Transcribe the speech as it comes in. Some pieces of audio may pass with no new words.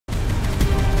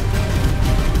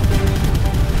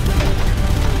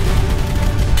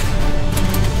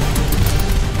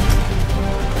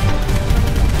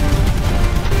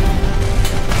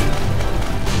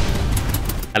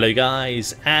Hello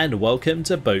guys, and welcome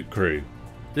to Boat Crew.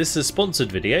 This is a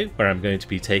sponsored video where I'm going to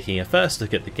be taking a first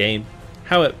look at the game,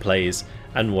 how it plays,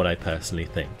 and what I personally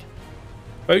think.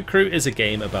 Boat Crew is a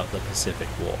game about the Pacific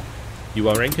War. You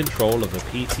are in control of a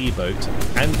PT boat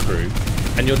and crew,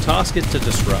 and your task is to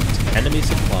disrupt enemy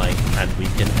supply and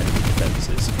weaken enemy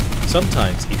defences,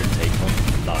 sometimes even take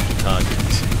on larger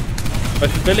targets. By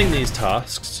fulfilling these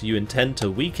tasks, you intend to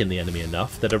weaken the enemy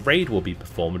enough that a raid will be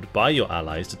performed by your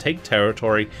allies to take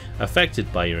territory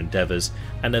affected by your endeavours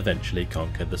and eventually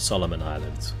conquer the Solomon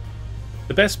Islands.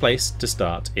 The best place to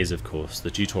start is of course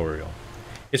the tutorial.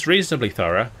 It's reasonably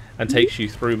thorough and takes you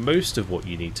through most of what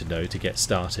you need to know to get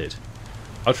started.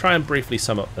 I'll try and briefly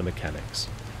sum up the mechanics.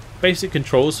 Basic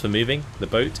controls for moving the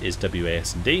boat is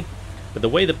WAS and D, but the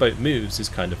way the boat moves is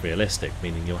kind of realistic,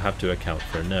 meaning you'll have to account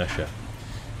for inertia.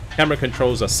 Camera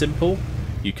controls are simple.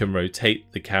 You can rotate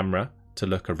the camera to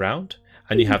look around,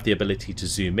 and you have the ability to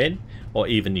zoom in or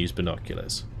even use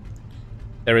binoculars.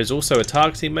 There is also a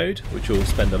targeting mode, which you'll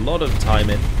spend a lot of time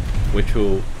in, which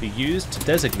will be used to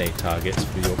designate targets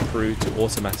for your crew to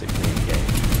automatically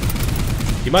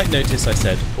engage. You might notice I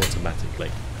said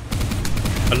automatically.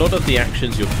 A lot of the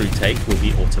actions your crew take will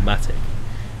be automatic.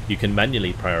 You can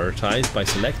manually prioritize by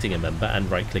selecting a member and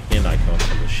right-clicking an icon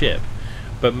on the ship,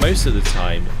 but most of the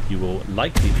time you will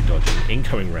likely be dodging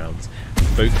incoming rounds and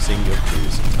focusing your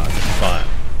crew's target fire.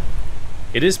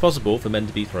 It is possible for men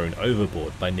to be thrown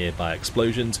overboard by nearby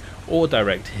explosions or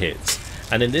direct hits,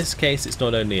 and in this case it's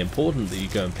not only important that you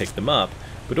go and pick them up,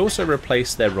 but also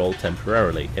replace their role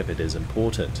temporarily if it is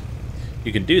important.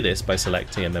 You can do this by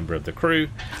selecting a member of the crew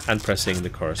and pressing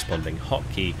the corresponding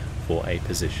hotkey for a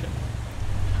position.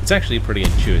 It's actually pretty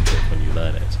intuitive when you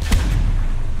learn it.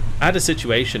 I had a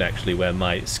situation actually where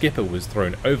my skipper was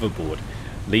thrown overboard,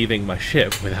 leaving my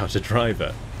ship without a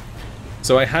driver.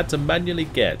 So I had to manually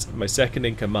get my second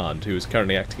in command, who was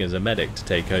currently acting as a medic, to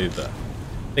take over.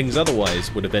 Things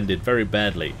otherwise would have ended very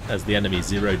badly as the enemy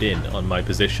zeroed in on my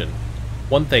position.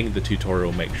 One thing the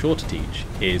tutorial makes sure to teach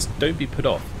is don't be put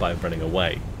off by running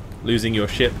away. Losing your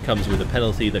ship comes with a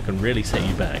penalty that can really set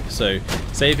you back, so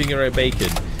saving your own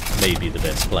bacon may be the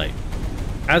best play.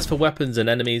 As for weapons and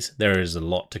enemies, there is a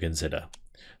lot to consider,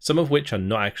 some of which are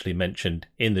not actually mentioned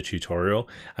in the tutorial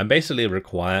and basically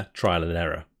require trial and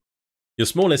error. Your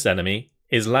smallest enemy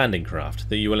is landing craft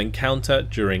that you will encounter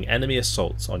during enemy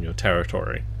assaults on your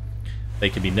territory. They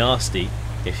can be nasty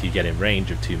if you get in range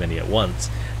of too many at once,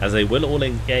 as they will all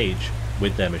engage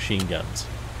with their machine guns.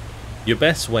 Your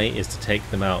best way is to take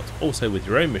them out also with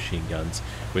your own machine guns,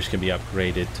 which can be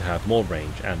upgraded to have more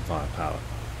range and firepower.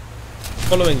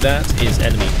 Following that is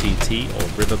enemy PT or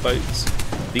river boats.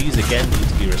 These again need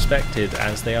to be respected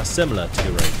as they are similar to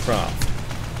your own craft.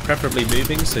 Preferably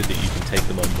moving so that you can take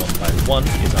them on one by one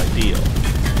is ideal.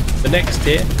 The next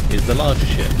tier is the larger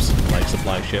ships, like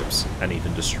supply ships and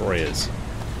even destroyers.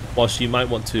 Whilst you might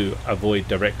want to avoid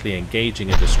directly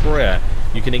engaging a destroyer,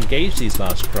 you can engage these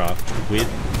large craft with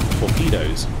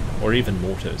torpedoes or even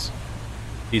mortars.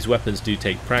 These weapons do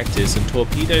take practice, and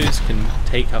torpedoes can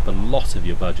take up a lot of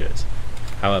your budget.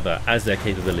 However, as their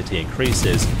capability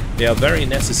increases, they are very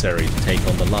necessary to take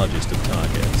on the largest of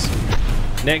targets.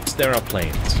 Next, there are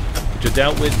planes, which are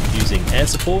dealt with using air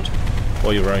support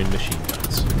or your own machine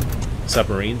guns.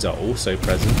 Submarines are also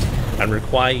present and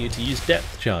require you to use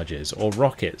depth charges or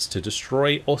rockets to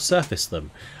destroy or surface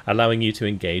them, allowing you to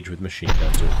engage with machine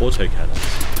guns or autocannons.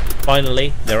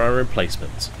 Finally, there are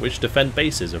emplacements, which defend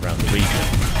bases around the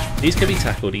region. These can be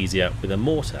tackled easier with a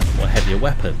mortar or heavier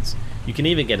weapons. You can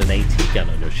even get an AT gun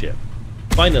on your ship.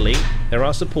 Finally, there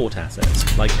are support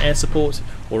assets, like air support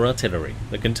or artillery,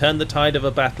 that can turn the tide of a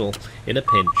battle in a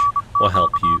pinch or help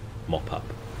you mop up.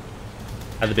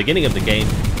 At the beginning of the game,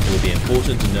 it will be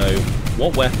important to know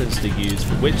what weapons to use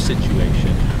for which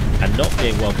situation, and not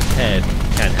being well prepared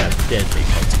can have deadly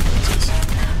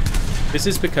consequences. This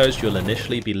is because you'll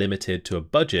initially be limited to a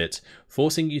budget,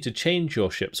 forcing you to change your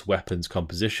ship's weapons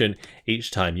composition each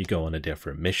time you go on a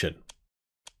different mission.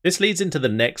 This leads into the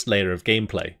next layer of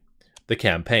gameplay, the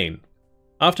campaign.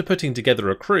 After putting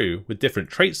together a crew with different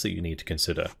traits that you need to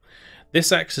consider,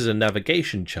 this acts as a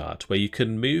navigation chart where you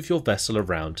can move your vessel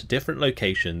around to different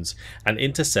locations and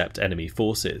intercept enemy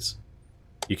forces.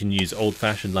 You can use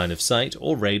old-fashioned line of sight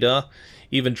or radar,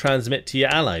 even transmit to your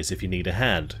allies if you need a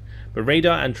hand. But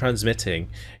radar and transmitting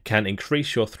can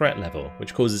increase your threat level,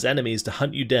 which causes enemies to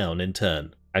hunt you down in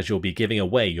turn, as you'll be giving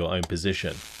away your own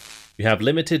position. You have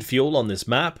limited fuel on this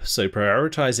map, so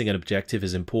prioritizing an objective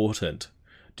is important.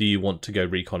 Do you want to go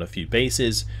recon a few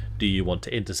bases? Do you want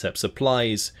to intercept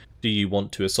supplies? Do you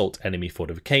want to assault enemy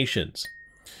fortifications?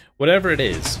 Whatever it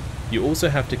is, you also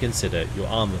have to consider your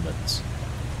armaments.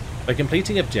 By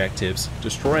completing objectives,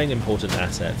 destroying important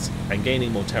assets, and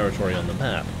gaining more territory on the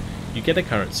map, you get a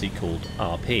currency called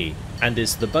RP, and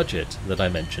is the budget that I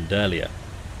mentioned earlier.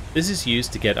 This is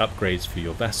used to get upgrades for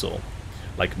your vessel,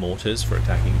 like mortars for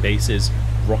attacking bases,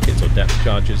 rockets or depth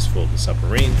charges for the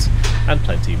submarines, and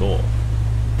plenty more.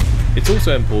 It's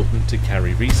also important to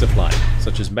carry resupply,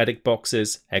 such as medic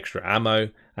boxes, extra ammo,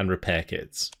 and repair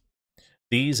kits.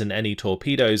 These and any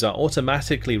torpedoes are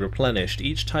automatically replenished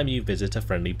each time you visit a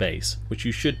friendly base, which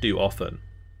you should do often.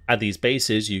 At these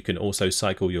bases you can also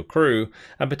cycle your crew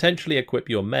and potentially equip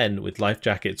your men with life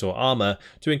jackets or armour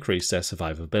to increase their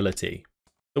survivability.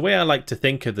 The way I like to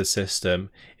think of the system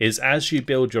is as you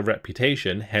build your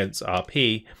reputation, hence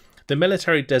RP, the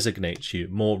military designates you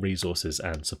more resources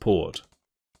and support.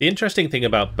 The interesting thing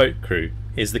about Boat Crew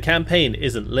is the campaign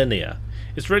isn't linear.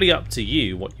 It's really up to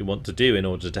you what you want to do in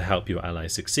order to help your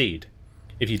allies succeed.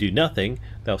 If you do nothing,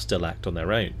 they'll still act on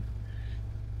their own.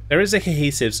 There is a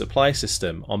cohesive supply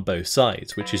system on both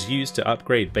sides which is used to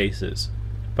upgrade bases.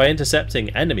 By intercepting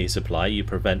enemy supply you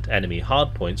prevent enemy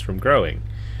hardpoints from growing.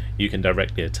 You can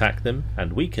directly attack them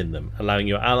and weaken them, allowing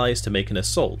your allies to make an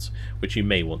assault which you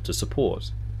may want to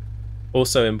support.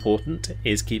 Also important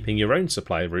is keeping your own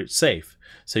supply routes safe,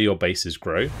 so your bases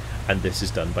grow, and this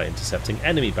is done by intercepting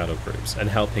enemy battle groups and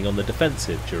helping on the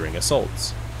defensive during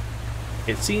assaults.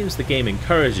 It seems the game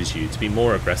encourages you to be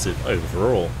more aggressive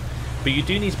overall, but you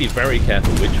do need to be very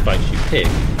careful which fights you pick,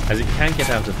 as it can get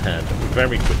out of hand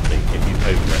very quickly if you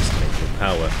overestimate your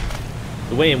power.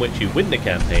 The way in which you win the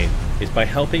campaign is by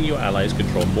helping your allies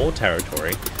control more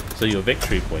territory so your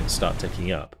victory points start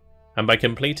ticking up, and by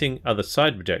completing other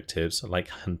side objectives like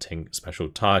hunting special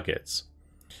targets.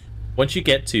 Once you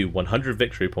get to 100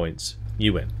 victory points,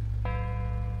 you win.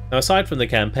 Now aside from the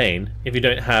campaign, if you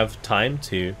don't have time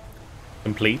to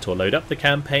complete or load up the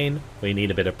campaign, or you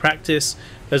need a bit of practice,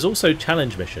 there's also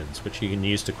challenge missions which you can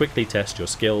use to quickly test your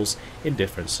skills in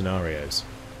different scenarios.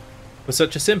 For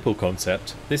such a simple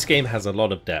concept, this game has a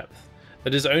lot of depth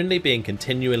that is only being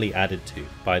continually added to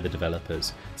by the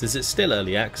developers since it's still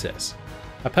early access.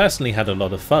 I personally had a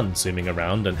lot of fun zooming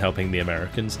around and helping the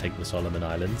Americans take the Solomon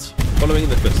Islands, following in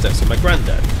the footsteps of my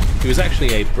granddad, who was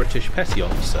actually a British petty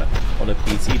officer on a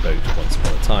PT boat once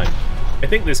upon a time. I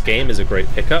think this game is a great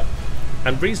pickup,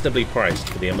 and reasonably priced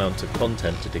for the amount of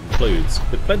content it includes,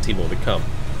 with plenty more to come.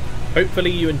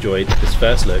 Hopefully you enjoyed this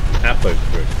first look at Boat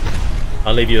Crew.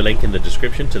 I'll leave you a link in the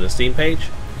description to the Steam page.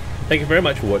 Thank you very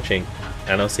much for watching,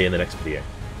 and I'll see you in the next video.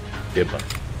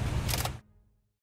 Goodbye.